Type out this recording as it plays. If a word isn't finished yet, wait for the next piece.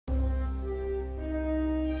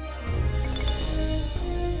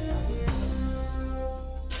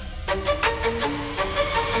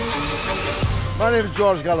My name is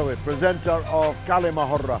George Galloway, presenter of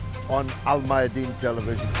كلمة on Almayadeen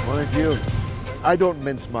television. Mind you, I don't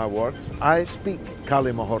mince my words. I speak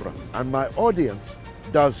كلمة and my audience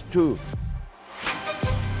does too.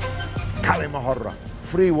 كلمة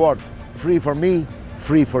free word, free for me,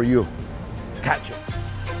 free for you. Catch it.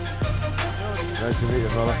 Nice to meet you,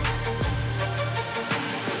 brother.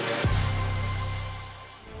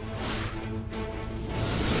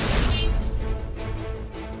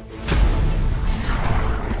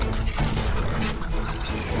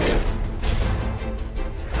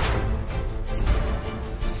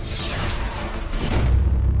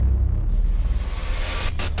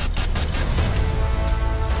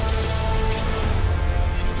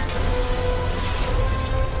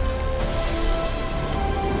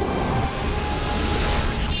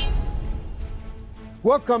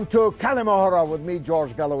 Welcome to كلمة with me,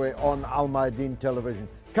 George Galloway, on Almayadeen television,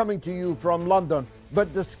 coming to you from London,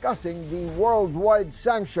 but discussing the worldwide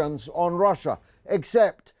sanctions on Russia,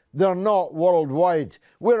 except they're not worldwide.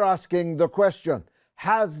 We're asking the question,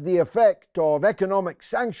 has the effect of economic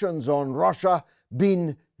sanctions on Russia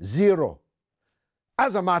been zero?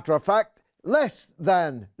 As a matter of fact, less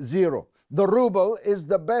than zero. The ruble is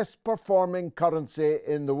the best performing currency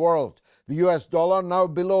in the world. The US dollar now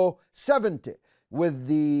below 70. With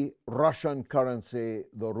the Russian currency,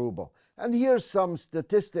 the ruble. And here's some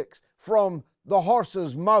statistics from the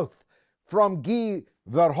horse's mouth, from Guy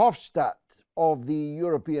Verhofstadt of the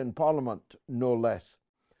European Parliament, no less.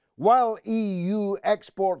 While EU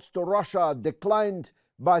exports to Russia declined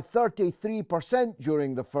by 33%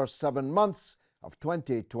 during the first 7 months of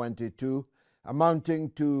 2022, amounting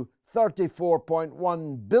to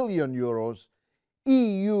 34.1 billion euros,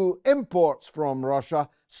 EU imports from Russia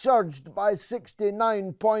surged by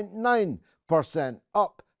 69.9%,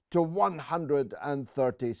 up to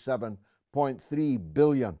 137.3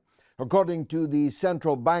 billion. According to the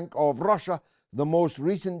Central Bank of Russia, the most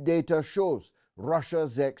recent data shows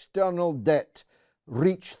Russia's external debt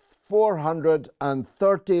reached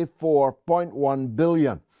 434.1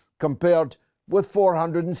 billion, compared with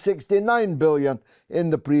 469 billion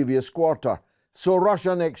in the previous quarter. So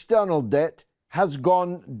Russian external debt has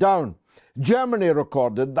gone down. Germany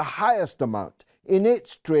recorded the highest amount in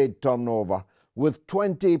its trade turnover, with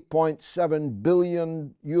 20.7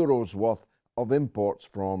 billion euros worth of imports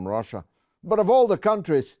from Russia. But of all the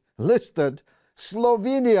countries listed,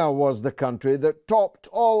 Slovenia was the country that topped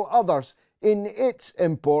all others in its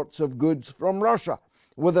imports of goods from Russia,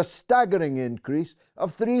 with a staggering increase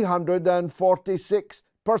of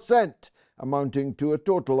 346%, amounting to a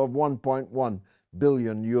total of 1.1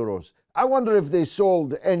 billion euros. I wonder if they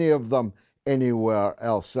sold any of them anywhere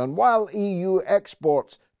else. And while EU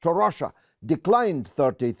exports to Russia declined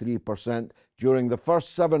 33% during the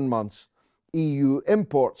first 7 months, EU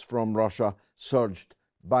imports from Russia surged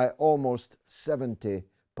by almost 70%.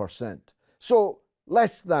 So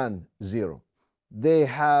less than zero. They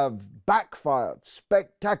have backfired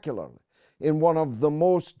spectacularly in one of the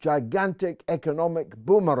most gigantic economic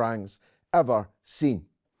boomerangs ever seen.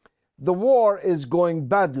 The war is going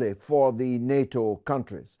badly for the NATO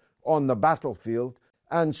countries on the battlefield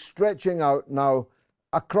and stretching out now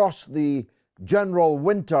across the general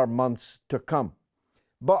winter months to come.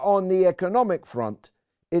 But on the economic front,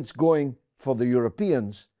 it's going for the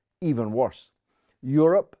Europeans even worse.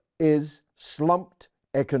 Europe is slumped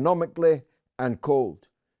economically and cold,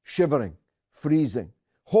 shivering, freezing.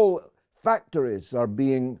 Whole factories are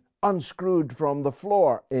being unscrewed from the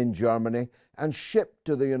floor in Germany and shipped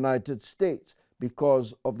to the United States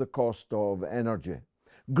because of the cost of energy.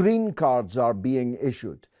 Green cards are being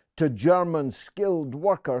issued to German skilled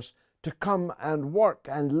workers to come and work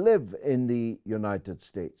and live in the United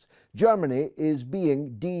States. Germany is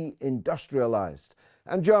being de-industrialized,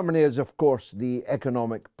 and Germany is, of course, the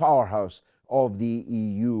economic powerhouse of the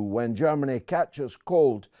EU. When Germany catches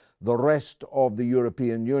cold, the rest of the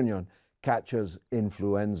European Union catches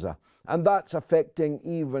influenza. And that's affecting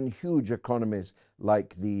even huge economies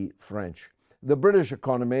like the French. The British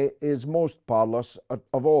economy is most parlous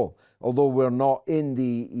of all. Although we're not in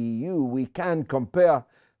the EU, we can compare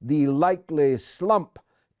the likely slump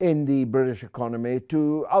in the British economy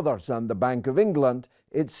to others. And the Bank of England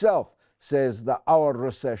itself says that our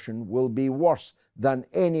recession will be worse than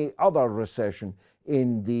any other recession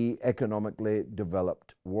in the economically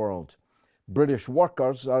developed world. British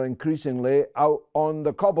workers are increasingly out on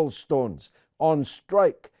the cobblestones on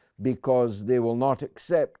strike because they will not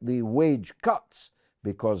accept the wage cuts,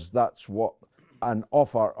 because that's what an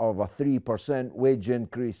offer of a 3% wage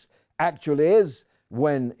increase actually is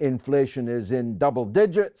when inflation is in double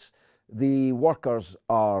digits. The workers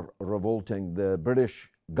are revolting. The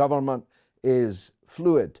British government is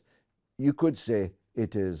fluid. You could say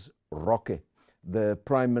it is rocky. The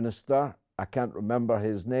Prime Minister, I can't remember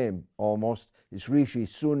his name almost, it's Rishi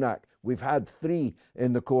Sunak. We've had 3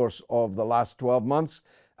 in the course of the last 12 months,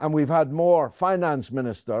 and we've had more finance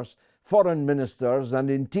ministers, foreign ministers, and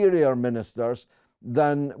interior ministers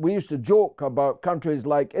than we used to joke about countries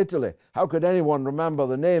like Italy. How could anyone remember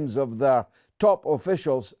the names of their top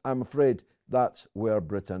officials? I'm afraid that's where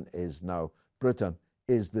Britain is now. Britain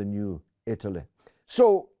is the new Italy.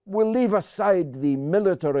 So we'll leave aside the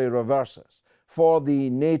military reverses for the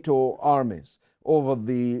NATO armies over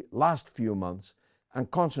the last few months and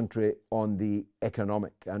concentrate on the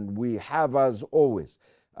economic. And we have, as always,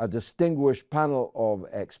 a distinguished panel of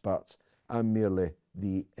experts. I'm merely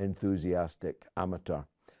the enthusiastic amateur.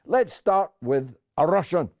 Let's start with a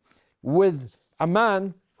Russian, with a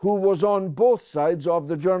man who was on both sides of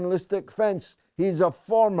the journalistic fence. He's a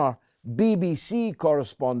former BBC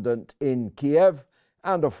correspondent in Kiev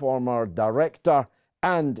and a former director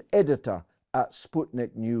and editor at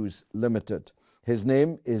Sputnik News Limited. His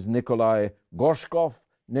name is Nikoli Gorshkov.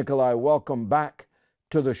 Nikolai, welcome back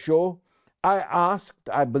to the show. I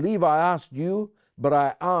believe I asked you, but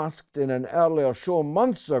I asked in an earlier show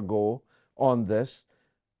months ago on this,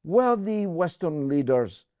 were the Western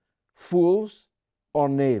leaders fools or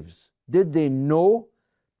knaves? Did they know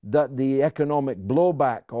that the economic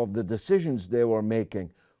blowback of the decisions they were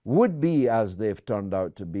making would be as they've turned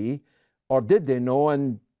out to be, or did they know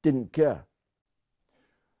and didn't care?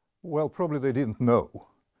 Well, probably they didn't know.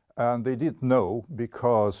 And they didn't know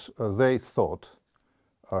because they thought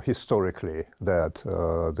historically that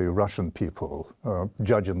the Russian people,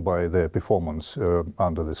 judging by their performance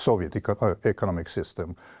under the Soviet economic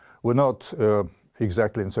system, were not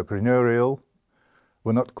exactly entrepreneurial,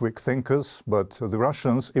 were not quick thinkers, but the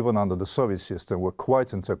Russians, even under the Soviet system, were quite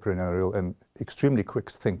entrepreneurial and extremely quick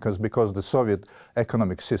thinkers because the Soviet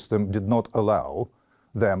economic system did not allow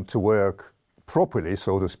them to work properly,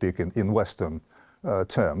 so to speak, in Western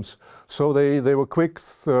terms. So they were quick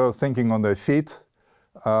thinking on their feet.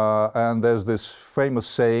 And there's this famous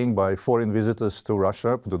saying by foreign visitors to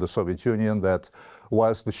Russia, to the Soviet Union, that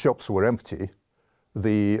whilst the shops were empty,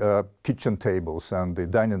 the kitchen tables and the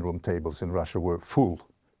dining room tables in Russia were full.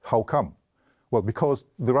 How come? Well, because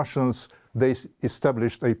the Russians, they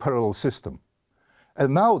established a parallel system.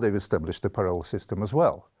 And now they've established a parallel system as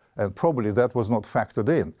well. And probably that was not factored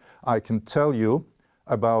in. I can tell you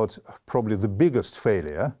about probably the biggest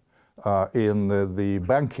failure in the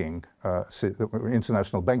banking,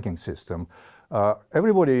 international banking system.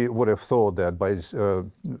 Everybody would have thought that by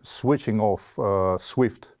switching off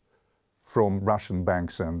SWIFT from Russian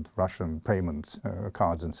banks and Russian payment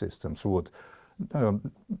cards and systems would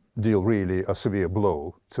deal really a severe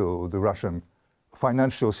blow to the Russian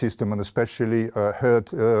financial system and especially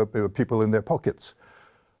hurt people in their pockets.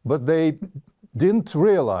 But they didn't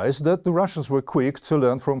realize that the Russians were quick to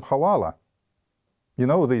learn from Hawala. You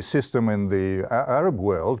know, the system in the Arab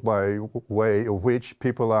world by way of which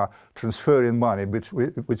people are transferring money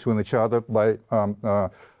between each other by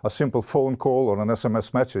a simple phone call or an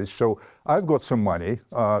SMS message. So I've got some money,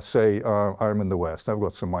 say I'm in the West, I've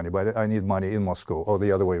got some money, but I need money in Moscow or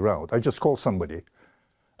the other way around. I just call somebody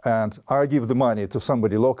and I give the money to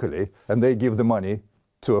somebody locally and they give the money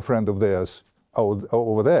to a friend of theirs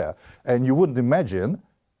over there. And you wouldn't imagine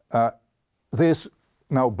this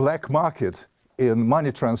now black market in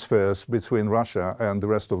money transfers between Russia and the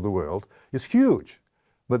rest of the world is huge.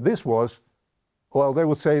 But this was, well, they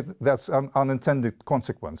would say that's an unintended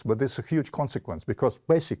consequence, but it's a huge consequence because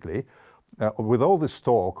basically, with all this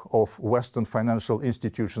talk of Western financial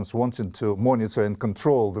institutions wanting to monitor and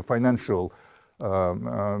control the financial,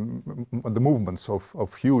 the movements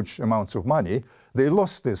of huge amounts of money, they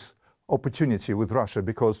lost this opportunity with Russia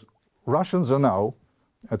because Russians are now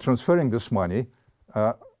transferring this money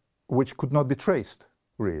which could not be traced,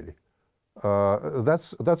 really.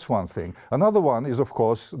 That's one thing. Another one is, of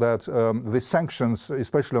course, that the sanctions,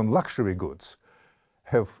 especially on luxury goods,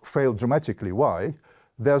 have failed dramatically. Why?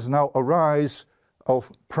 There's now a rise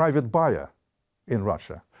of private buyer in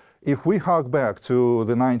Russia. If we hark back to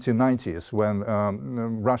the 1990s, when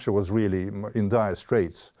Russia was really in dire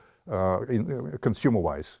straits,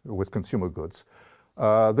 consumer-wise, with consumer goods,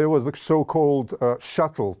 there was the so-called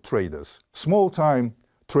shuttle traders, small-time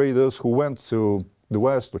traders who went to the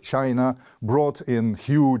West or China, brought in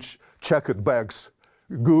huge checkered bags,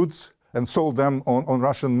 goods, and sold them on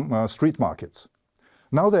Russian street markets.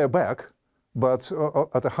 Now they're back, but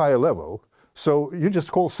at a higher level. So you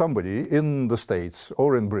just call somebody in the States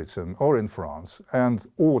or in Britain or in France and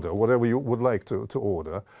order whatever you would like to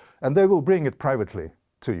order, and they will bring it privately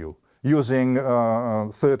to you using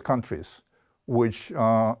third countries which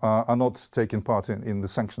are not taking part in the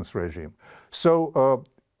sanctions regime. So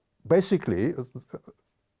basically,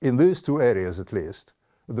 in these two areas at least,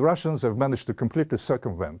 the Russians have managed to completely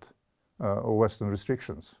circumvent Western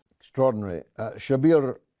restrictions. Extraordinary.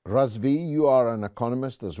 Shabbir Razvi, you are an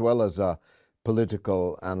economist as well as a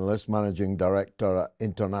political analyst, managing director at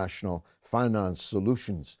International Finance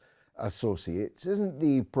Solutions Associates. Isn't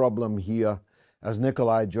the problem here, as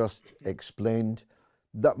Nikolai just explained,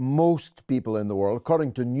 that most people in the world,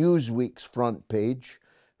 according to Newsweek's front page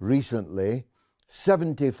recently,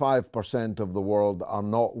 75% of the world are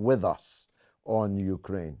not with us on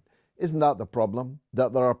Ukraine? Isn't that the problem?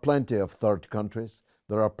 That there are plenty of third countries,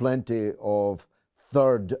 there are plenty of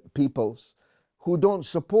third peoples who don't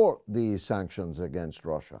support these sanctions against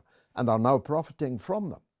Russia and are now profiting from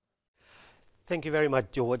them. Thank you very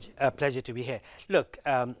much, George. A pleasure to be here. Look,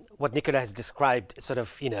 what Nicola has described, sort of,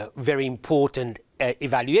 very important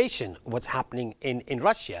evaluation of what's happening in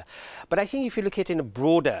Russia. But I think if you look at it in a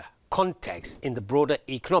broader context, in the broader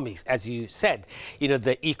economics, as you said,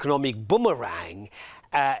 the economic boomerang,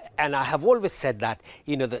 and I have always said that,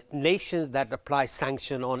 the nations that apply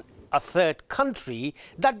sanction on a third country,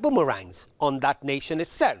 that boomerangs on that nation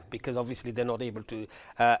itself, because obviously they're not able to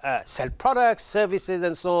sell products, services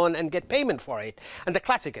and so on and get payment for it. And the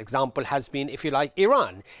classic example has been, if you like,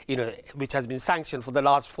 Iran, which has been sanctioned for the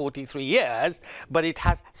last 43 years, but it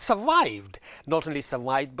has survived, not only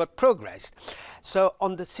survived, but progressed. So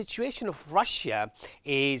on the situation of Russia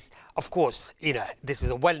is, of course, this is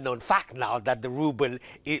a well-known fact now that the ruble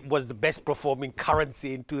was the best performing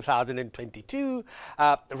currency in 2022.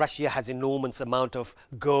 Russia has enormous amount of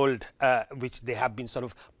gold, which they have been sort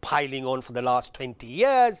of piling on for the last 20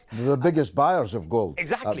 years. They're the biggest buyers of gold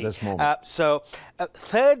exactly. at this moment.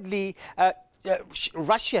 Thirdly,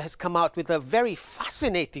 Russia has come out with a very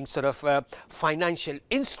fascinating sort of financial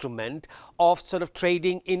instrument of sort of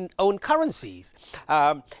trading in own currencies.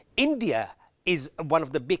 India is one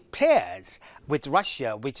of the big players with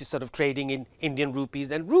Russia, which is sort of trading in Indian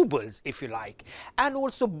rupees and rubles, if you like. And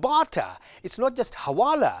also barter. It's not just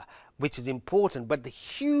hawala, which is important, but the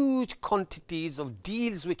huge quantities of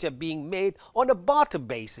deals which are being made on a barter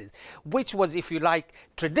basis, which was, if you like,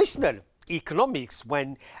 traditional economics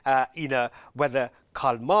when, whether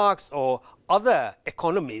Karl Marx or other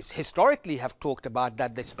economists historically have talked about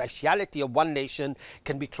that the speciality of one nation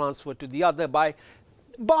can be transferred to the other by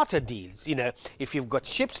barter deals. If you've got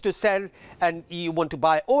ships to sell and you want to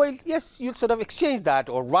buy oil, yes, you'll sort of exchange that,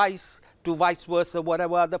 or rice to vice versa,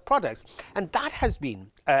 whatever other products. And that has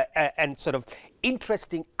been an sort of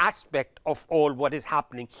interesting aspect of all what is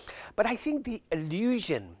happening. But I think the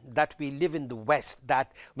illusion that we live in the West,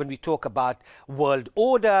 that when we talk about world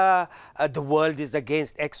order, the world is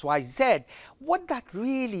against X, Y, Z, what that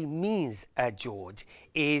really means, George,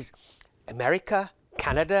 is America,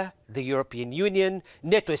 Canada, the European Union,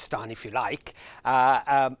 NATOistan, if you like,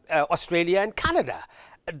 Australia and Canada.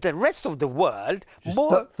 The rest of the world,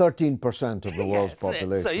 more 13% of the world's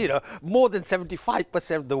population. So, more than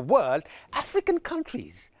 75% of the world, African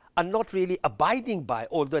countries are not really abiding by,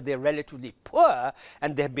 although they're relatively poor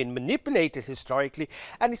and they've been manipulated historically.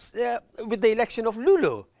 And it's with the election of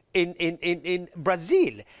Lula in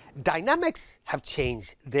Brazil, dynamics have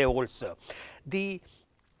changed there also. The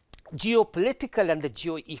geopolitical and the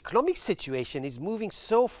geoeconomic situation is moving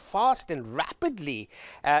so fast and rapidly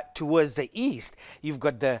towards the east. You've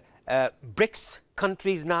got the BRICS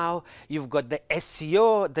countries now, you've got the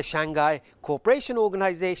SCO, the Shanghai Cooperation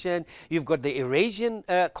Organization, you've got the Eurasian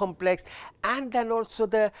complex, and then also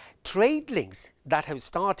the trade links that have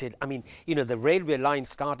started. I mean, the railway line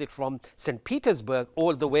started from St. Petersburg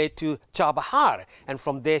all the way to Chabahar, and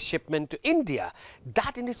from there shipment to India.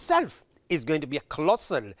 That in itself is going to be a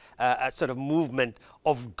colossal sort of movement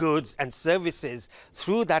of goods and services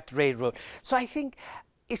through that railroad. So I think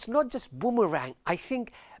it's not just boomerang. I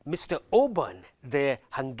think Mr. Orban, the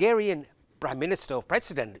Hungarian Prime Minister or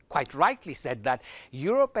President, quite rightly said that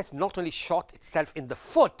Europe has not only shot itself in the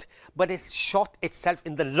foot, but it's shot itself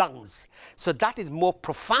in the lungs. So that is more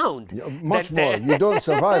profound. Much more. You don't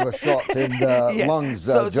survive a shot in the yes. lungs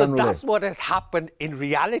So generally. that's what has happened in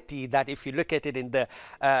reality, that if you look at it in the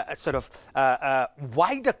sort of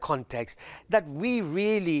wider context, that we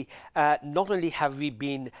really, not only have we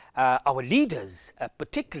been, our leaders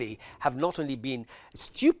particularly, have not only been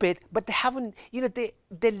stupid, but they haven't,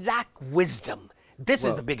 they lack wisdom. This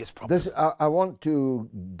is the biggest problem. I want to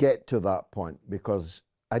get to that point because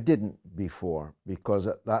I didn't before, because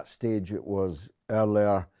at that stage it was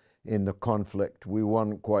earlier in the conflict. We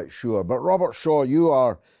weren't quite sure. But Robert Shaw, you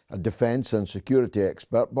are a defense and security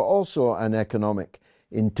expert, but also an economic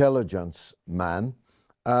intelligence man.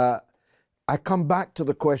 I I come back to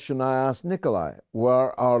the question I asked Nikoli.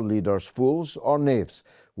 Were our leaders fools or knaves?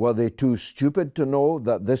 Were they too stupid to know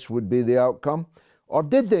that this would be the outcome? Or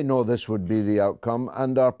did they know this would be the outcome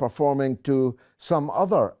and are performing to some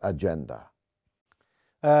other agenda?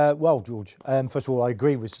 Well, George, first of all, I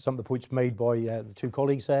agree with some of the points made by the two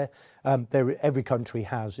colleagues there. Every country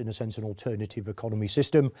has, in a sense, an alternative economy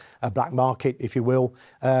system, a black market, if you will,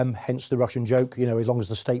 hence the Russian joke, you know, as long as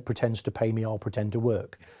the state pretends to pay me, I'll pretend to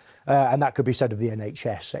work. And that could be said of the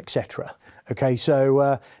NHS, etc. Okay,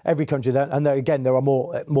 so every country that, and again, there are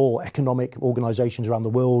more economic organisations around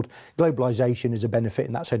the world. Globalisation is a benefit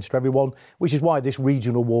in that sense to everyone, which is why this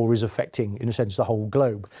regional war is affecting, in a sense, the whole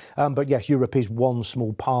globe. But yes, Europe is one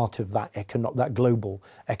small part of that global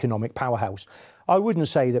economic powerhouse. I wouldn't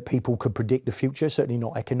say that people could predict the future, certainly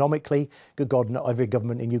not economically. Good God, not every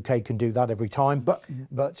government in UK can do that every time.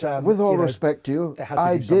 But with all respect to you,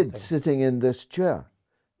 I did, sitting in this chair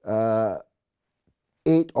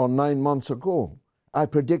 8 or 9 months ago, I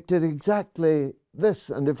predicted exactly this.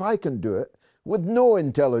 And if I can do it with no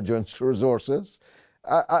intelligence resources,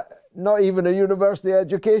 not even a university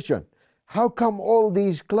education, how come all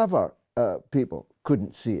these clever people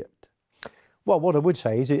couldn't see it? Well, what I would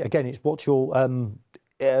say is, again, it's what's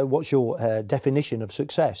your definition of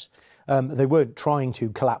success? They weren't trying to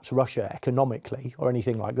collapse Russia economically or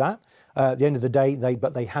anything like that. At the end of the day,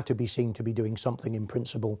 they had to be seen to be doing something in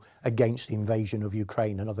principle against the invasion of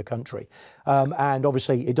Ukraine, another country. And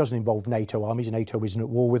obviously, it doesn't involve NATO armies. NATO isn't at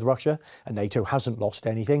war with Russia, and NATO hasn't lost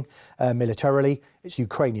anything militarily. It's the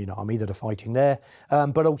Ukrainian army that are fighting there.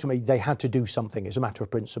 But ultimately, they had to do something as a matter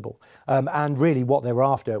of principle. And really, what they were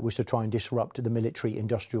after was to try and disrupt the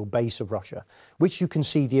military-industrial base of Russia, which you can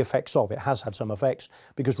see the effects of. It has had some effects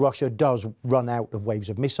because Russia does run out of waves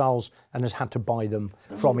of missiles and has had to buy them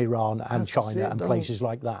from Iran and China and places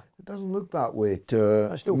like that. It doesn't look that way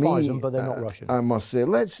to it still me, fires them, but they're not Russian. I must say.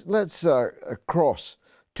 Let's cross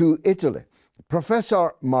to Italy.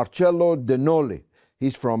 Professor Marcello DeNoli,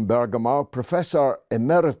 he's from Bergamo, Professor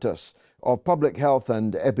Emeritus of Public Health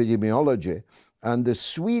and Epidemiology, and the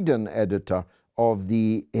Sweden editor of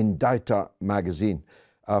the Inditer magazine,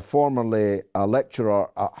 formerly a lecturer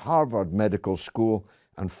at Harvard Medical School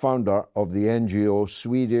and founder of the NGO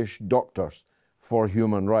Swedish Doctors for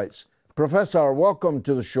Human Rights. Professor, welcome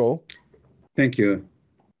to the show. Thank you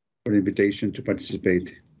for the invitation to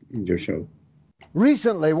participate in your show.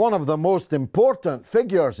 Recently, one of the most important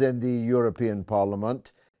figures in the European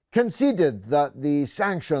Parliament conceded that the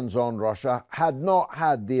sanctions on Russia had not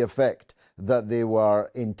had the effect that they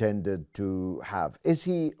were intended to have. Is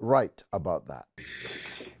he right about that?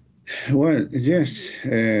 Well, yes,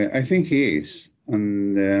 I think he is.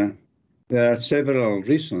 And there are several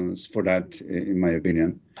reasons for that, in my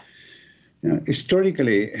opinion.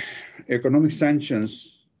 Historically, economic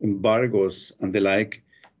sanctions, embargoes, and the like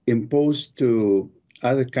imposed to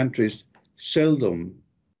other countries seldom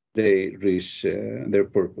they reach their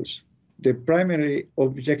purpose. The primary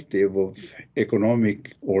objective of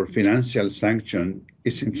economic or financial sanction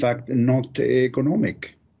is in fact not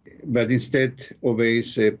economic, but instead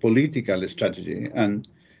obeys a political strategy. And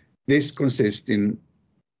this consists in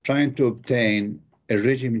trying to obtain a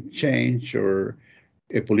regime change or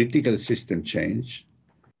a political system change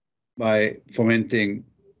by fomenting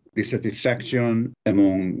dissatisfaction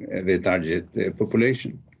among the target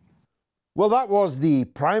population. Well, that was the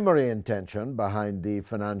primary intention behind the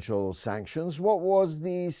financial sanctions. What was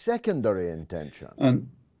the secondary intention? And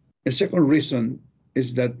a second reason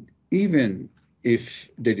is that even if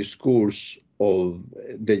the discourse of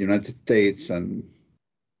the United States and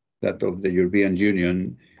that of the European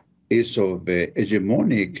Union is of a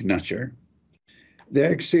hegemonic nature,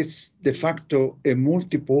 there exists de facto a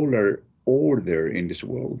multipolar order in this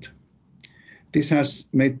world. This has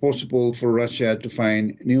made possible for Russia to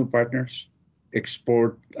find new partners,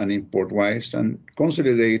 export and import-wise, and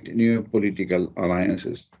consolidate new political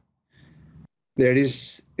alliances. There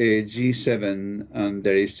is a G7 and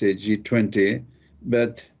there is a G20,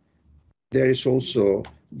 but there is also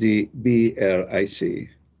the BRIC,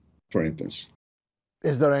 for instance.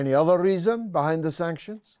 Is there any other reason behind the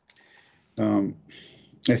sanctions?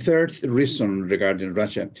 A third reason regarding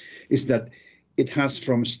Russia is that it has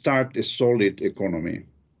from start a solid economy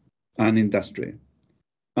and industry,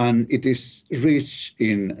 and it is rich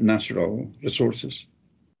in natural resources.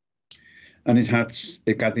 And it has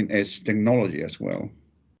a cutting-edge technology as well.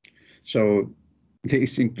 So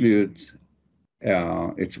this includes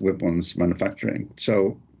its weapons manufacturing.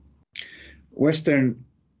 So Western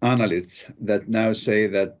analysts that now say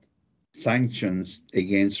that sanctions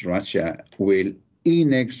against Russia will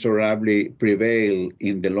inexorably prevail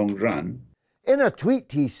in the long run. In a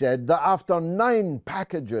tweet, he said that after 9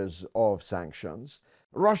 packages of sanctions,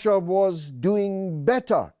 Russia was doing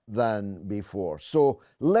better than before, so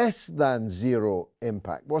less than zero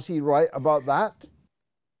impact. Was he right about that?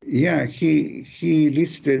 Yeah, he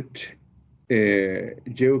listed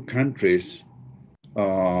geo countries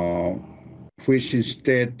which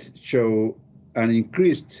instead show an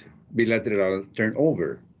increased bilateral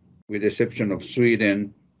turnover, with the exception of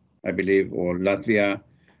Sweden, I believe, or Latvia,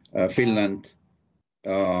 Finland,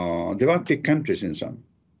 the Baltic countries and some.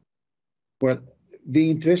 Well,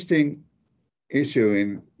 the interesting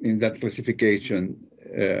issue in that classification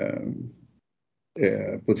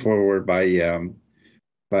put forward by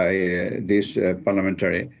this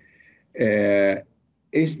parliamentary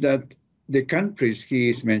is that the countries he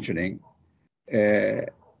is mentioning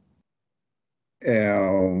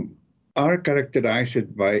are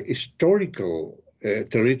characterized by historical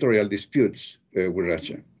territorial disputes with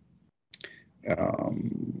Russia.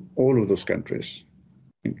 All of those countries,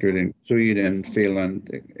 including Sweden,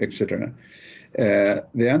 Finland, etc.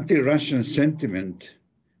 The anti-Russian sentiment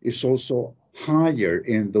is also higher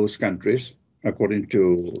in those countries, according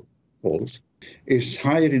to polls, is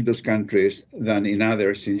higher in those countries than in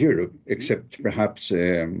others in Europe, except perhaps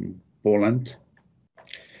Poland.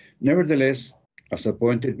 Nevertheless, as I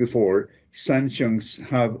pointed before, sanctions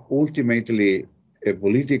have ultimately a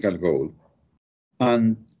political goal,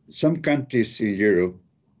 and some countries in Europe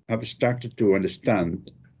have started to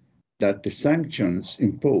understand that the sanctions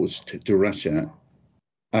imposed to Russia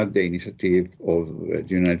at the initiative of the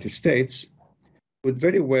United States would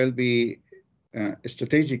very well be a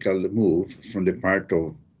strategical move from the part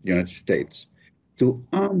of the United States to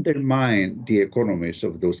undermine the economies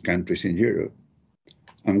of those countries in Europe.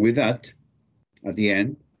 And with that, at the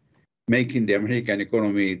end, making the American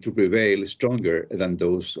economy to prevail stronger than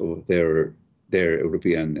those of their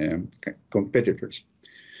European competitors.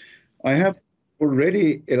 I have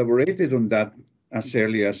already elaborated on that as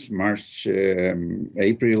early as March,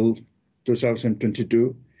 April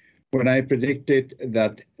 2022, when I predicted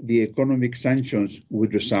that the economic sanctions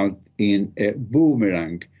would result in a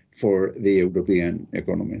boomerang for the European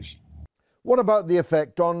economies. What about the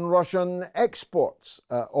effect on Russian exports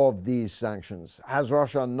of these sanctions? Has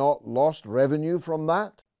Russia not lost revenue from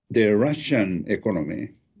that? The Russian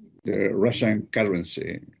economy, the Russian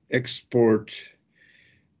currency, export,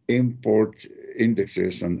 import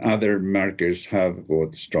indexes and other markers have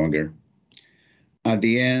got stronger. At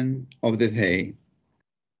the end of the day,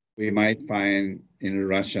 we might find in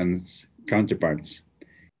Russians counterparts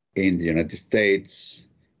in the United States,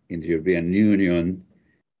 in the European Union,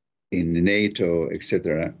 in NATO,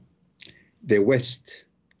 etc. The West,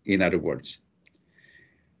 in other words.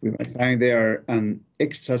 We might find there an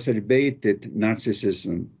exacerbated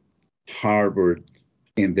narcissism harbored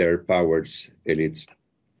in their powers elites.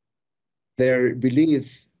 Their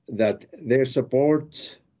belief that their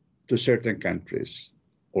support to certain countries,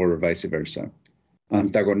 or vice versa,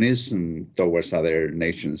 antagonism towards other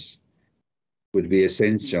nations, would be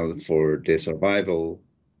essential for the survival,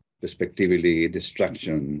 respectively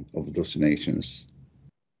destruction of those nations.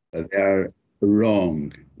 They are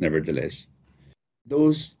wrong, nevertheless.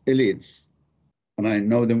 Those elites, and I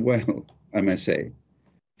know them well, I must say,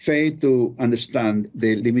 fail to understand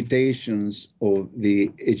the limitations of the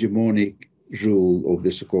hegemonic rule of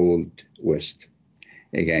the so-called West.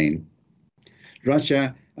 Again,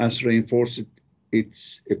 Russia has reinforced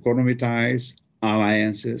its economic ties,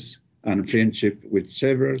 alliances, and friendship with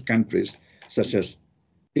several countries, such as,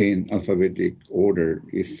 in alphabetic order,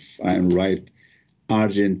 if I'm right,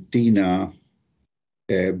 Argentina,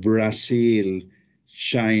 Brazil,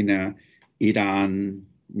 China, Iran,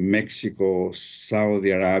 Mexico,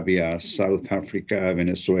 Saudi Arabia, South Africa,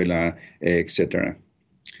 Venezuela, etc.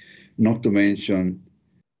 Not to mention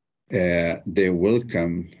the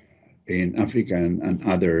welcome in African and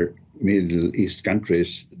other Middle East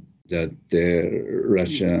countries that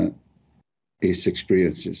Russia is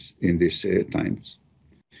experiences in these times.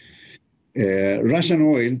 Russian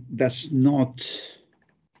oil does not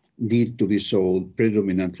need to be sold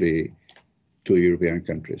predominantly to European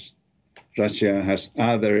countries. Russia has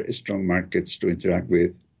other strong markets to interact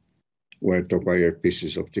with, where to acquire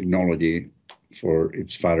pieces of technology for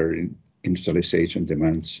its further industrialization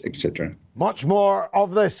demands, etc. Much more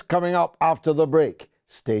of this coming up after the break.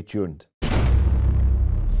 Stay tuned.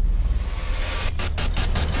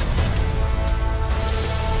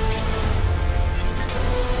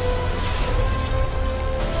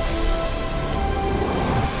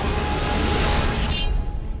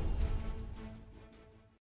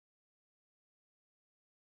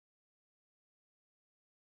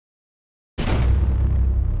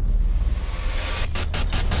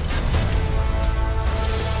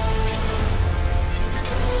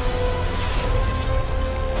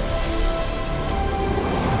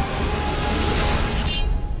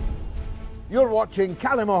 watching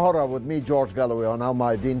كلمة with me, George Galloway, on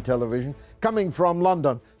Almayadeen television, coming from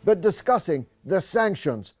London, but discussing the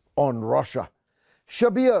sanctions on Russia.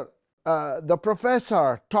 Shabbir, the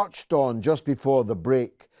professor touched on, just before the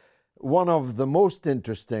break, one of the most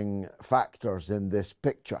interesting factors in this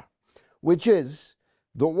picture, which is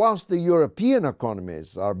that whilst the European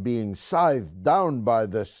economies are being scythed down by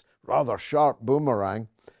this rather sharp boomerang,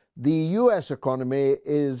 the US economy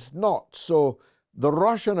is not. So the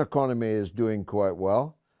Russian economy is doing quite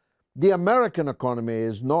well. The American economy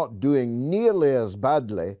is not doing nearly as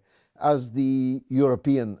badly as the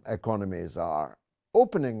European economies are.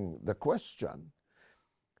 Opening the question,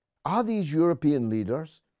 are these European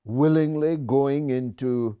leaders willingly going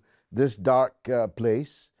into this dark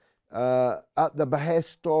place at the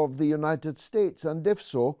behest of the United States? And if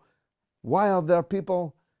so, why are there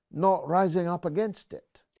people not rising up against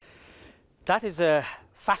it? That is a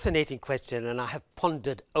fascinating question, and I have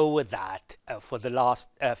pondered over that for the last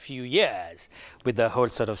few years, with the whole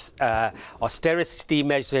sort of austerity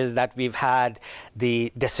measures that we've had,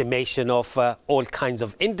 the decimation of all kinds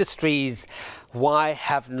of industries. Why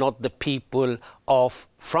have not the people of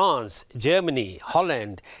France, Germany,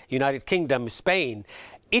 Holland, United Kingdom, Spain,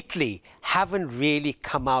 Italy haven't really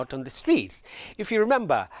come out on the streets? If you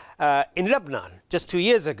remember, in Lebanon, just 2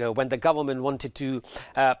 years ago, when the government wanted to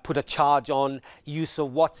put a charge on use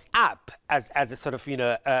of WhatsApp as a sort of,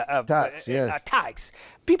 tax,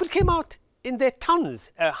 people came out in their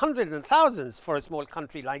tons, hundreds and thousands for a small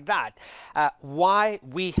country like that. Why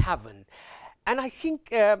we haven't? And I think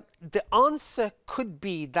the answer could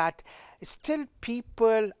be that still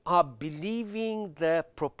people are believing the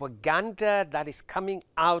propaganda that is coming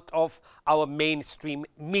out of our mainstream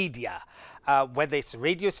media, whether it's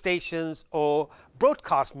radio stations or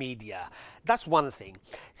broadcast media. That's one thing.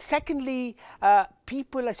 Secondly,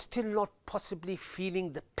 people are still not possibly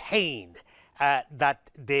feeling the pain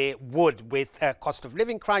that they would with cost of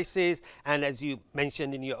living crisis, and as you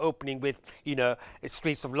mentioned in your opening, with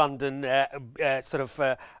streets of London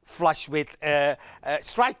flush with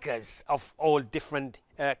strikers of all different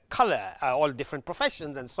colour, all different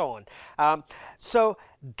professions, and so on. So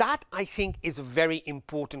that, I think, is a very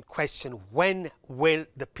important question. When will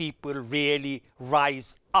the people really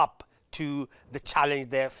rise up to the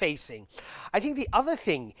challenge they're facing? I think the other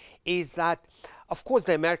thing is that, of course,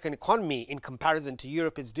 the American economy, in comparison to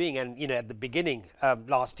Europe, is doing, and at the beginning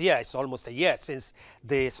last year, it's almost a year since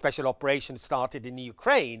the special operation started in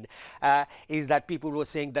Ukraine, is that people were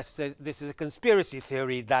saying that this is a conspiracy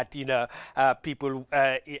theory, that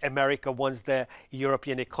America wants the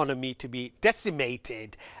European economy to be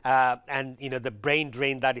decimated, and the brain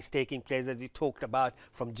drain that is taking place, as you talked about,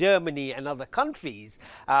 from Germany and other countries.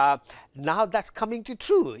 Now that's coming to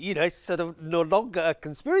true. It's sort of no longer a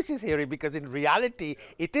conspiracy theory, because in reality,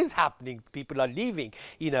 it is happening. People are leaving.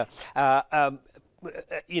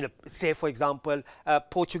 Say, for example,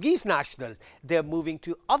 Portuguese nationals, they're moving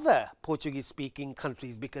to other Portuguese-speaking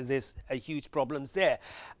countries because there's a huge problems there.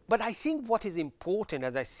 But I think what is important,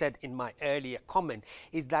 as I said in my earlier comment,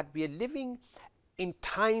 is that we are living in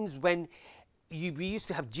times when we used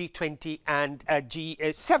to have G20 and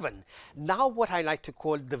G7. Now what I like to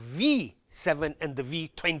call the V7 and the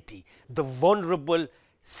V20, the vulnerable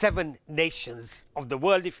 7 nations of the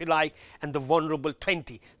world, if you like, and the vulnerable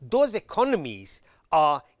 20. Those economies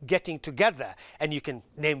are getting together, and you can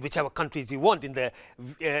name whichever countries you want in the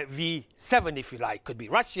V7, if you like. Could be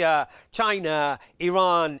Russia, China,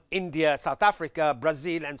 Iran, India, South Africa,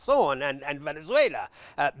 Brazil, and so on, and Venezuela.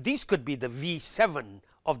 These could be the V7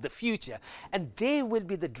 of the future, and they will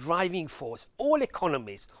be the driving force. All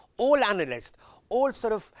economists, all analysts, all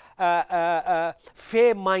sort of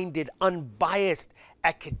fair-minded, unbiased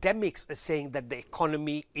academics are saying that the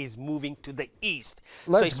economy is moving to the east.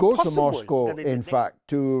 Let's go to Moscow, in fact,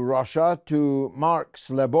 to Russia, to Mark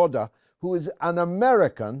Sleboda, who is an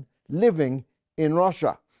American living in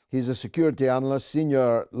Russia. He's a security analyst,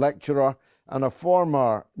 senior lecturer, and a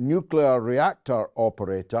former nuclear reactor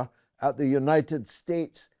operator at the United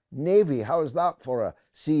States Navy. How is that for a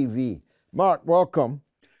CV? Mark, welcome.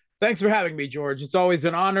 Thanks for having me, George. It's always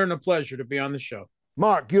an honor and a pleasure to be on the show.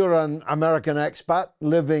 Mark, you're an American expat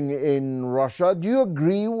living in Russia. Do you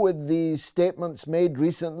agree with the statements made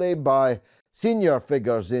recently by senior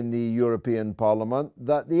figures in the European Parliament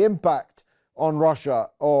that the impact on Russia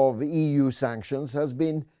of EU sanctions has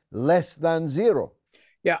been less than zero?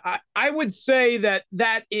 Yeah, I would say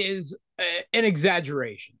that is an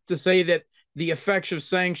exaggeration to say that the effects of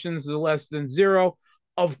sanctions is less than zero.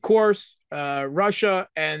 Of course, Russia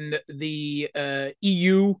and the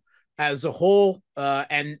EU as a whole,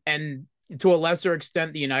 and to a lesser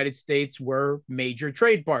extent, the United States, were major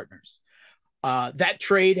trade partners. That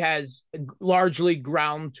trade has largely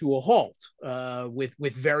ground to a halt,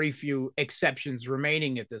 with very few exceptions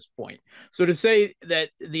remaining at this point. So to say that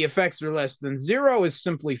the effects are less than zero is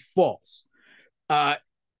simply false.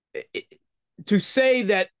 To say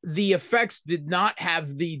that the effects did not have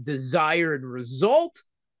the desired result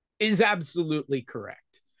is absolutely correct.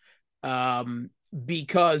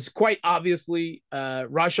 Because quite obviously,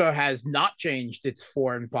 Russia has not changed its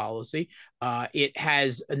foreign policy. It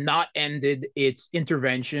has not ended its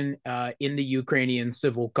intervention in the Ukrainian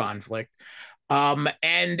civil conflict.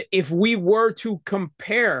 And if we were to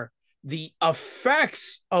compare the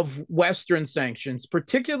effects of Western sanctions,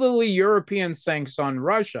 particularly European sanctions on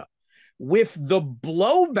Russia, with the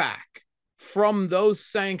blowback from those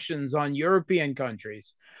sanctions on European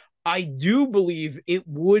countries, I do believe it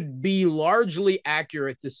would be largely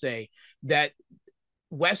accurate to say that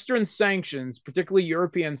Western sanctions, particularly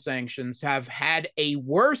European sanctions, have had a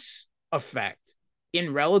worse effect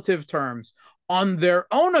in relative terms on their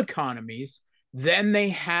own economies than they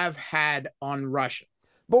have had on Russia.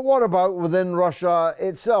 But what about within Russia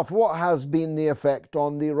itself? What has been the effect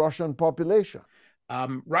on the Russian population?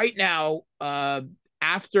 Right now,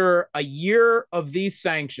 after a year of these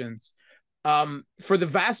sanctions, for the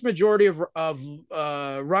vast majority of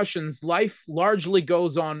Russians, life largely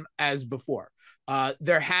goes on as before.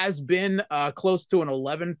 There has been close to an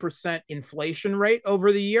 11% inflation rate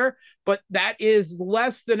over the year, but that is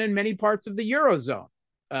less than in many parts of the Eurozone.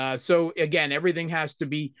 So again, everything has to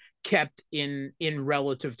be kept in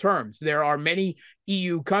relative terms. There are many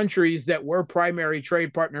EU countries that were primary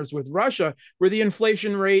trade partners with Russia where the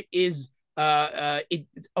inflation rate is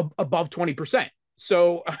above 20%.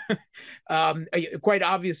 So quite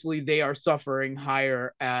obviously, they are suffering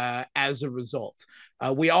higher as a result.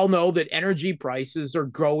 We all know that energy prices are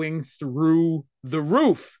going through the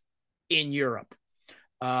roof in Europe.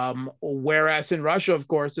 Whereas in Russia, of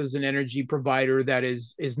course, as an energy provider, that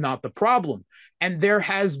is not the problem. And there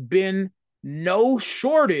has been no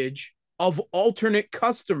shortage of alternate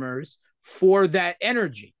customers for that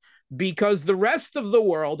energy because the rest of the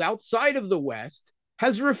world outside of the West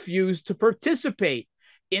has refused to participate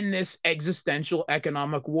in this existential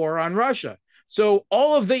economic war on Russia. So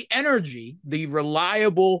all of the energy, the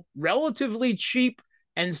reliable, relatively cheap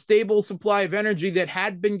and stable supply of energy that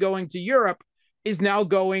had been going to Europe is now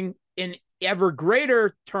going in ever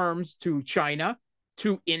greater terms to China,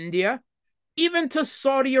 to India, even to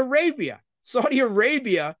Saudi Arabia. Saudi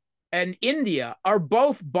Arabia and India are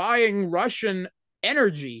both buying Russian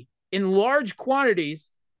energy in large quantities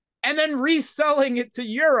and then reselling it to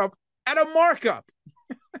Europe at a markup.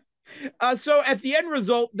 So at the end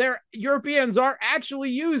result, Europeans are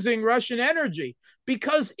actually using Russian energy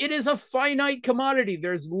because it is a finite commodity.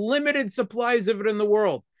 There's limited supplies of it in the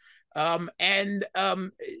world.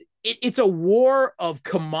 It's a war of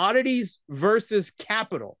commodities versus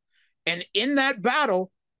capital. And in that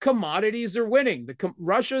battle, commodities are winning.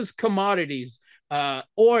 Russia's commodities,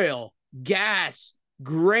 oil, gas,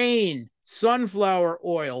 grain, sunflower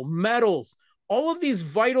oil, metals, all of these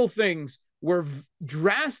vital things were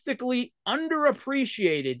drastically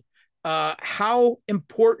underappreciated how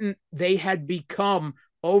important they had become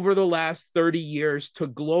over the last 30 years to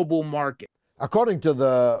global markets. According to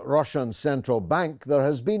the Russian central bank, there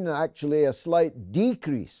has been actually a slight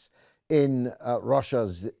decrease in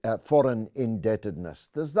Russia's foreign indebtedness.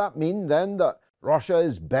 Does that mean then that Russia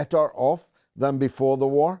is better off than before the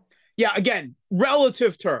war? Yeah, again,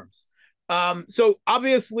 relative terms. So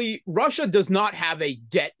obviously, Russia does not have a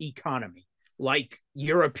debt economy like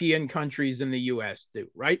European countries and the US do,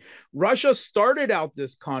 right? Russia started out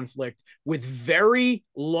this conflict with very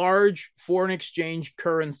large foreign exchange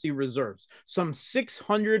currency reserves, some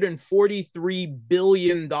 $643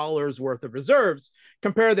 billion worth of reserves.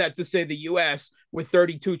 Compare that to, say, the US with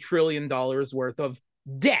 $32 trillion worth of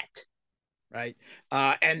debt, right?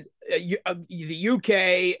 And the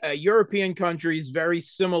UK, European countries, very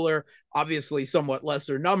similar, obviously somewhat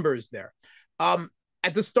lesser numbers there.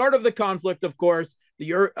 At the start of the conflict, of course,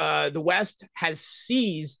 the West has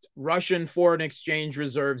seized Russian foreign exchange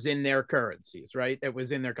reserves in their currencies, right? That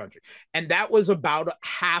was in their country. And that was about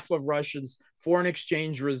half of Russia's foreign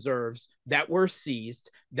exchange reserves that were seized.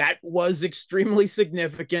 That was extremely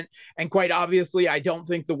significant. And quite obviously, I don't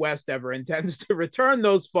think the West ever intends to return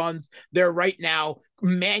those funds. They're right now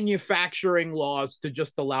manufacturing laws to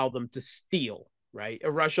just allow them to steal, right?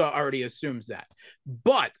 Russia already assumes that.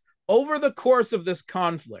 But over the course of this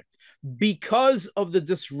conflict, because of the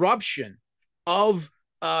disruption of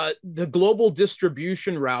the global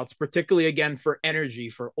distribution routes, particularly again for energy,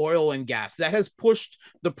 for oil and gas, that has pushed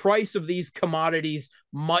the price of these commodities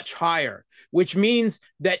much higher, which means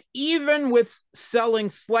that even with selling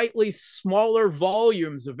slightly smaller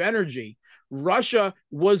volumes of energy, Russia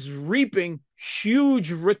was reaping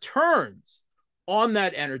huge returns on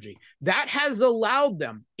that energy. That has allowed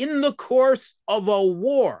them, in the course of a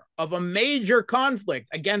war, of a major conflict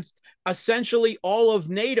against essentially all of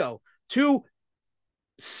NATO, to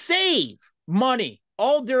save money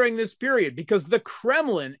all during this period because the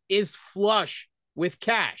Kremlin is flush with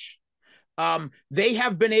cash. They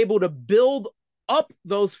have been able to build up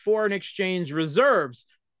those foreign exchange reserves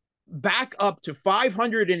back up to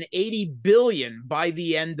 580 billion by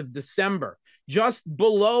the end of December, just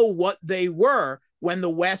below what they were when the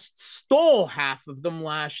West stole half of them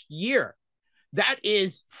last year. That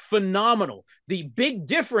is phenomenal. The big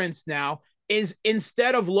difference now is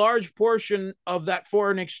instead of large portion of that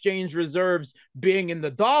foreign exchange reserves being in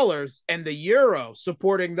the dollars and the euro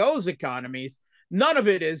supporting those economies, none of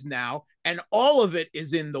it is now, and all of it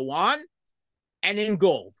is in the yuan and in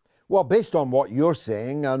gold. Well, based on what you're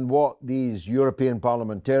saying and what these European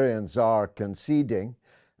parliamentarians are conceding,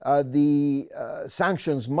 the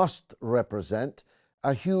sanctions must represent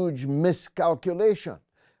a huge miscalculation.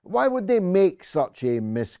 Why would they make such a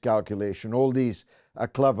miscalculation, all these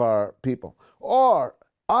clever people? Or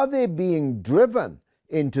are they being driven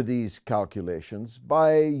into these calculations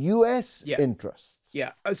by US interests?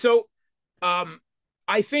 Yeah. So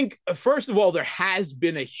I think, first of all, there has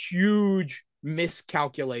been a huge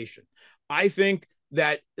miscalculation. I think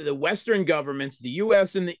that the Western governments, the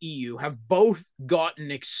US and the EU, have both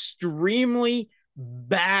gotten extremely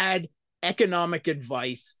bad economic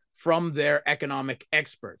advice from their economic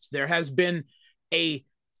experts. There has been a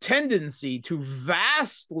tendency to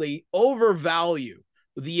vastly overvalue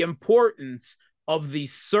the importance of the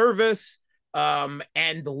service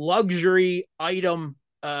and luxury item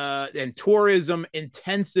and tourism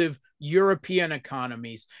intensive European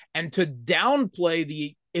economies, and to downplay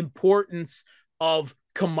the importance of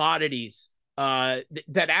commodities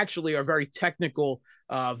that actually are very technical,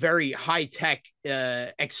 very high-tech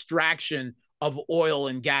extraction of oil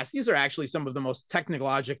and gas. These are actually some of the most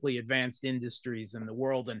technologically advanced industries in the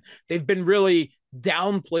world, and they've been really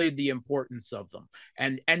downplayed the importance of them.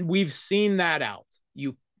 And we've seen that out.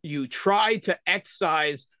 You try to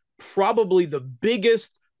excise probably the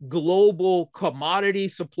biggest global commodity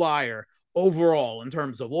supplier overall in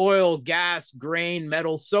terms of oil, gas, grain,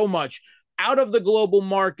 metal, so much out of the global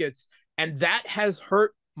markets. And that has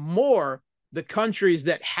hurt more the countries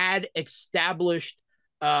that had established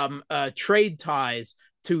trade ties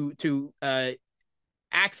to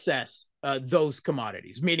access those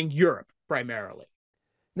commodities, meaning Europe primarily.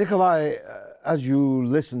 Nikolai, as you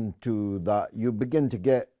listen to that, you begin to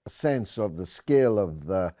get a sense of the scale of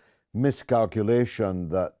the miscalculation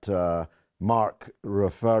that Mark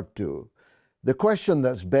referred to. The question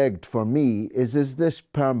that's begged for me is this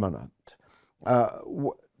permanent?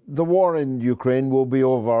 The war in Ukraine will be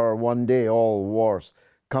over one day. All wars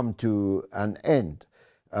come to an end,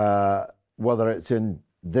 whether it's in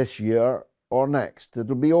this year or next.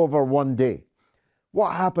 It'll be over one day.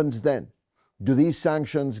 What happens then? Do these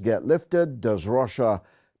sanctions get lifted? Does Russia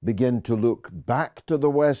begin to look back to the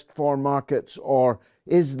West for markets? Or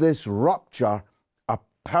is this rupture a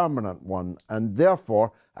permanent one and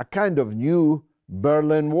therefore a kind of new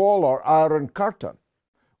Berlin Wall or Iron Curtain?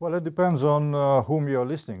 Well, it depends on whom you're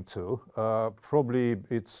listening to. Probably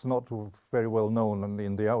it's not very well known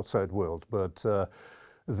in the outside world, but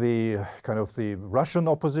the kind of the Russian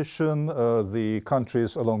opposition, the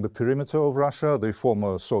countries along the perimeter of Russia, the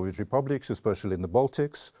former Soviet republics, especially in the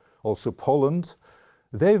Baltics, also Poland,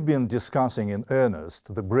 they've been discussing in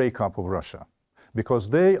earnest the breakup of Russia, because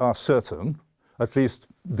they are certain, at least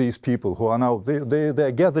these people who are now,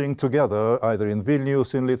 they're gathering together either in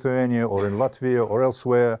Vilnius in Lithuania or in Latvia or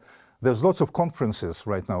elsewhere. There's lots of conferences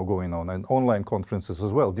right now going on, and online conferences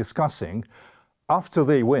as well, discussing after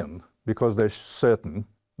they win, because they're certain,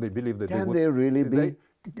 they believe that Can they really be?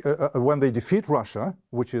 When they defeat Russia,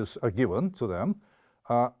 which is a given to them,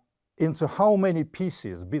 into how many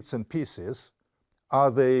pieces, bits and pieces,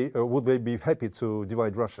 would they be happy to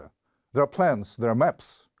divide Russia? There are plans, there are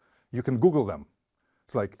maps. You can Google them.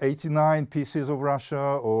 It's like 89 pieces of Russia,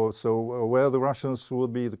 or so, where the Russians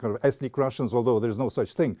would be the kind of ethnic Russians, although there's no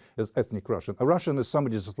such thing as ethnic Russian. A Russian is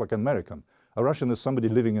somebody just like an American. A Russian is somebody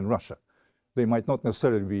living in Russia. They might not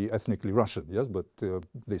necessarily be ethnically Russian, yes, but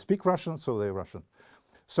they speak Russian, so they're Russian.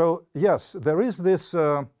 So yes, there is this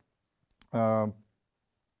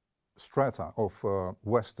strata of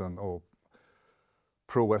Western or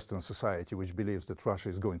pro-Western society which believes that Russia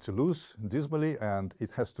is going to lose dismally and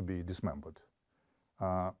it has to be dismembered.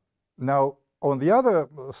 Now, on the other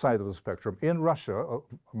side of the spectrum, in Russia,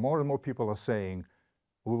 more and more people are saying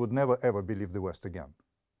we would never ever believe the West again.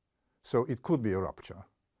 So it could be a rupture.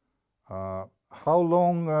 How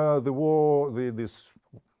long the war, this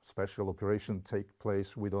special operation take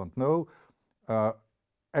place, we don't know.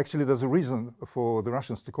 Actually, there's a reason for the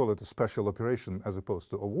Russians to call it a special operation as opposed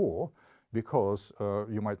to a war, because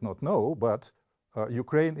you might not know, but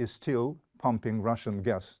Ukraine is still pumping Russian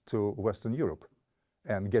gas to Western Europe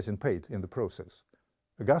and getting paid in the process.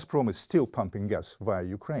 Gazprom is still pumping gas via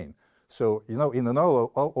Ukraine. So, you know, in an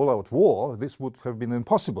all-out war, this would have been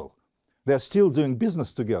impossible. They're still doing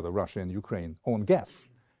business together, Russia and Ukraine, on gas.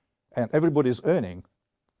 And everybody's earning.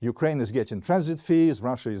 Ukraine is getting transit fees,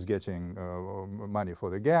 Russia is getting money for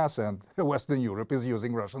the gas, and Western Europe is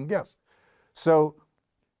using Russian gas. So,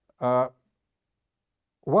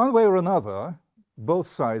 one way or another, both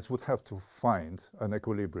sides would have to find an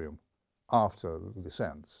equilibrium after this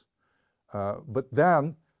ends. But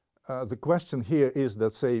then the question here is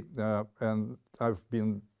that, say, and I've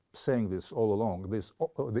been saying this all along,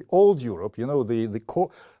 the old Europe, you know, the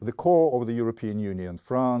core of the European Union,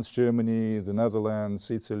 France, Germany, the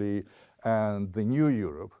Netherlands, Italy, and the new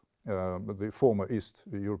Europe, the former East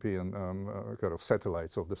European kind of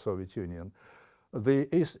satellites of the Soviet Union, the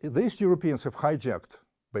East Europeans have hijacked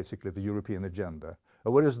basically the European agenda,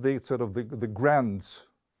 whereas the sort of the grands,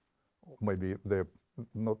 maybe they're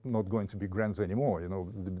not going to be grands anymore, you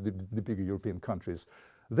know, the bigger European countries,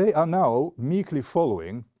 they are now meekly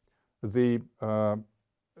following the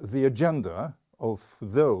agenda of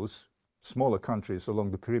those smaller countries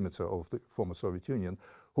along the perimeter of the former Soviet Union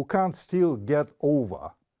who can't still get over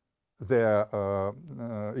their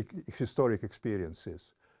historic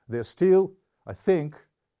experiences. They're still, I think,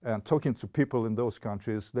 and talking to people in those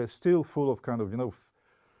countries, they're still full of kind of, you know,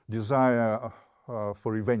 desire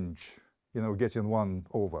for revenge, you know, getting one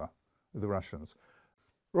over the Russians.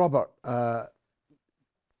 Robert,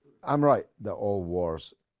 I'm right that all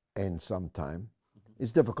wars end sometime.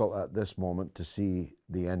 It's difficult at this moment to see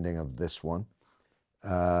the ending of this one.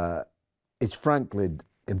 It's frankly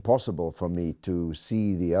impossible for me to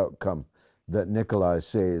see the outcome that Nikolai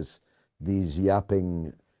says these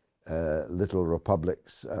yapping little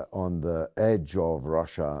republics on the edge of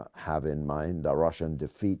Russia have in mind, a Russian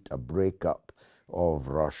defeat, a breakup of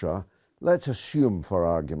Russia. Let's assume, for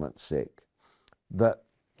argument's sake, that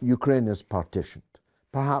Ukraine is partitioned,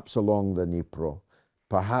 perhaps along the Dnipro,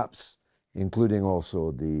 perhaps including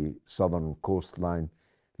also the southern coastline,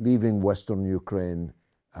 leaving Western Ukraine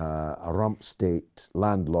a rump state,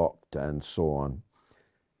 landlocked, and so on.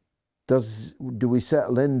 Do we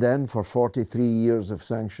settle in then for 43 years of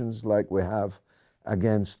sanctions like we have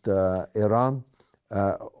against Iran?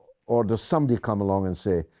 Or does somebody come along and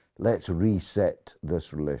say, let's reset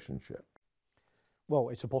this relationship? Well,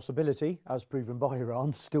 it's a possibility, as proven by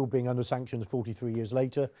Iran, still being under sanctions 43 years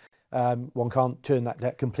later. One can't turn that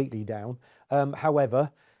debt completely down.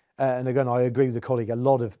 However, and again, I agree with the colleague, a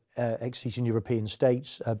lot of ex-Eastern European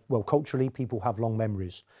states, well, culturally, people have long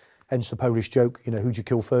memories. Hence the Polish joke, you know, who'd you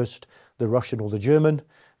kill first, the Russian or the German?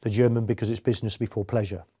 The German, because it's business before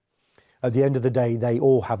pleasure. At the end of the day, they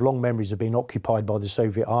all have long memories of being occupied by the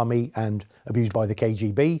Soviet army and abused by the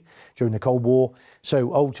KGB during the Cold War.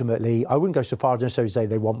 So ultimately, I wouldn't go so far as necessarily say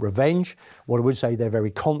they want revenge. What I would say, they're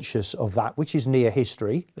very conscious of that, which is near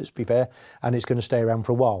history, let's be fair, and it's going to stay around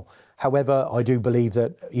for a while. However, I do believe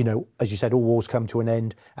that, you know, as you said, all wars come to an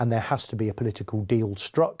end and there has to be a political deal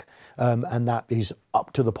struck, and that is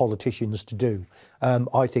up to the politicians to do.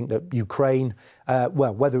 I think that Ukraine,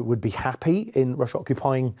 well, whether it would be happy in Russia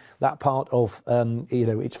occupying that part of, you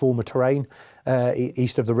know, its former terrain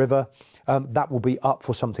east of the river, that will be up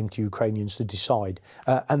for something to Ukrainians to decide.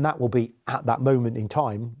 And that will be at that moment in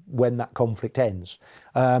time when that conflict ends.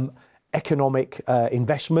 Economic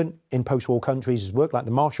investment in post-war countries has worked, like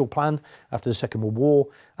the Marshall Plan after the Second World War.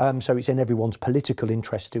 So it's in everyone's political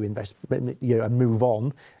interest to invest, you know, and move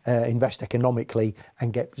on, invest economically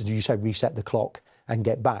and get, as you said, reset the clock and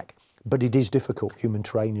get back. But it is difficult. Human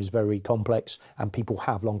terrain is very complex and people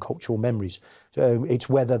have long cultural memories. So it's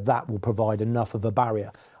whether that will provide enough of a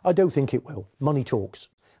barrier. I don't think it will. Money talks.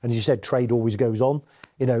 And as you said, trade always goes on.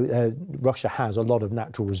 You know, Russia has a lot of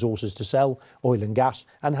natural resources to sell, oil and gas,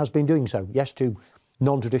 and has been doing so. Yes, to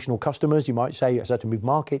non-traditional customers, you might say, it's had to move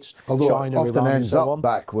markets. Although China, it often Iran, ends and so up on.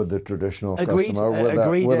 back with the traditional Agreed,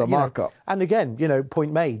 customer with a markup. And again, you know,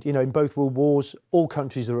 point made, you know, in both world wars, all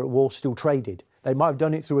countries that are at war still traded. They might have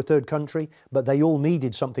done it through a third country, but they all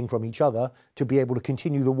needed something from each other to be able to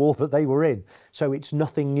continue the war that they were in. So it's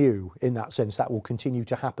nothing new in that sense. That will continue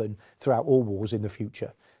to happen throughout all wars in the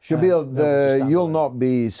future. Shabbir, you'll not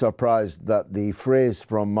be surprised that the phrase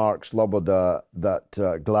from Mark Sleboda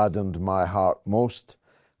that gladdened my heart most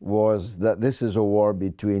was that this is a war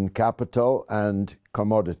between capital and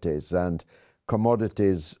commodities, and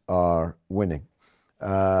commodities are winning.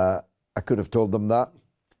 I could have told them that,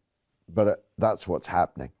 but that's what's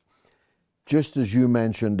happening. Just as you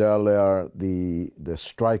mentioned earlier, the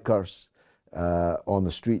strikers on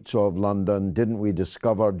the streets of London, didn't we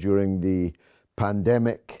discover during the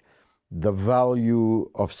pandemic the value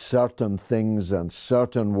of certain things and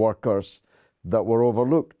certain workers that were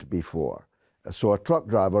overlooked before? So a truck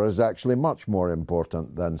driver is actually much more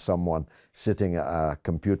important than someone sitting at a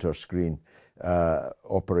computer screen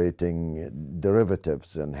operating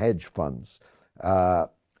derivatives and hedge funds.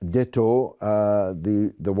 Ditto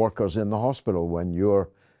the workers in the hospital when your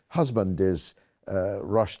husband is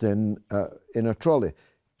rushed in a trolley.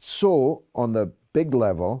 So on the big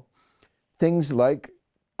level, things like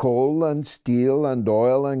coal and steel and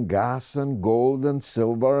oil and gas and gold and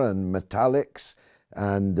silver and metallics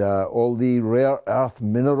and all the rare earth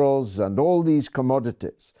minerals and all these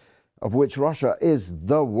commodities, of which Russia is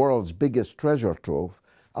the world's biggest treasure trove,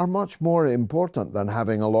 are much more important than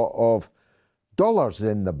having a lot of dollars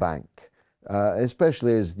in the bank,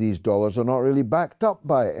 especially as these dollars are not really backed up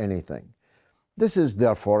by anything. This is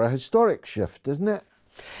therefore a historic shift, isn't it?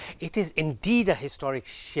 It is indeed a historic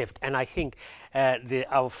shift, and I think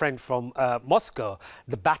our friend from Moscow,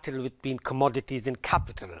 the battle between commodities and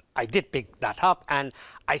capital, I did pick that up, and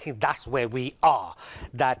I think that's where we are,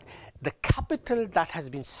 that the capital that has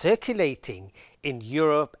been circulating in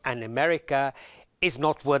Europe and America is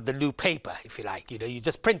not worth the blue paper, if you like. You know, you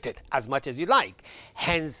just print it as much as you like.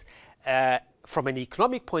 Hence, from an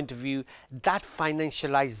economic point of view, that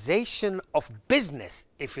financialization of business,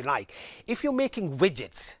 if you like. If you're making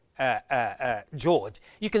widgets, George,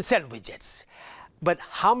 you can sell widgets. But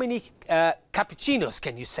how many cappuccinos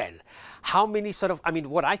can you sell? How many sort of, I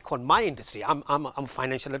mean, what I call my industry, I'm a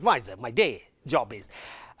financial advisor, my day job is.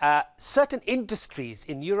 Certain industries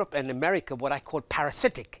in Europe and America, what I call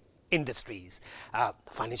parasitic industries,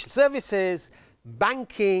 financial services,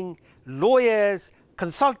 banking, lawyers,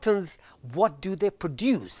 consultants, what do they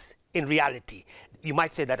produce in reality? You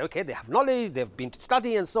might say that, okay, they have knowledge, they've been to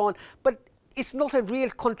study and so on, but it's not a real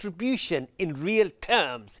contribution in real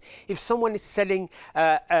terms. If someone is selling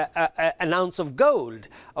an ounce of gold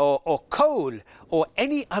or coal or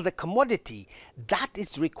any other commodity, that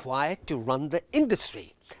is required to run the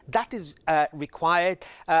industry. That is required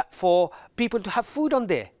for people to have food on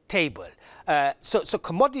their table. So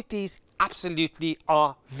commodities absolutely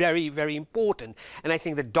are very, very important. And I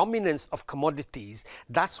think the dominance of commodities,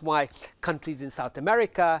 that's why countries in South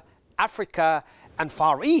America, Africa, and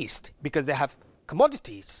Far East, because they have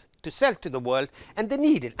commodities to sell to the world, and they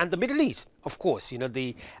need it. And the Middle East, of course, you know,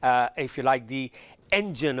 the, if you like, the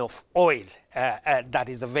engine of oil that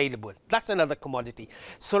is available. That's another commodity.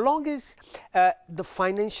 So long as the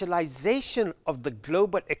financialization of the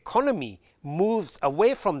global economy moves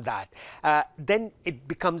away from that, then it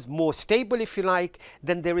becomes more stable, if you like.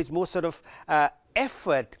 Then there is more sort of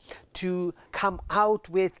effort to come out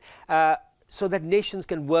with so that nations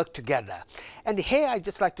can work together. And here I'd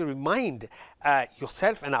just like to remind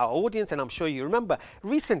yourself and our audience, and I'm sure you remember,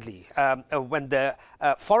 recently when the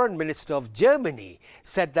foreign minister of Germany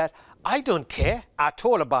said that, I don't care at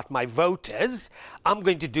all about my voters, I'm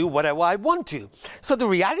going to do whatever I want to. So the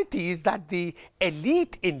reality is that the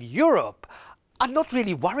elite in Europe are not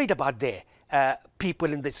really worried about their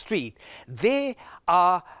people in the street. They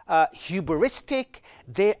are hubristic,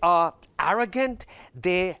 they are arrogant,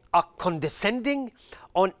 they are condescending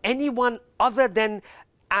on anyone other than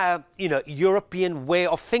European way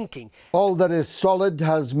of thinking. All that is solid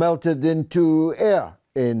has melted into air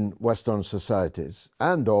in Western societies,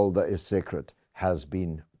 and all that is sacred has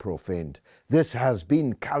been profaned. This has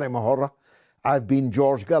been Kalimahora. I've been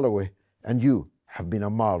George Galloway, and you have been a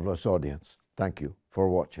marvelous audience. Thank you for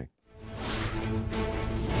watching.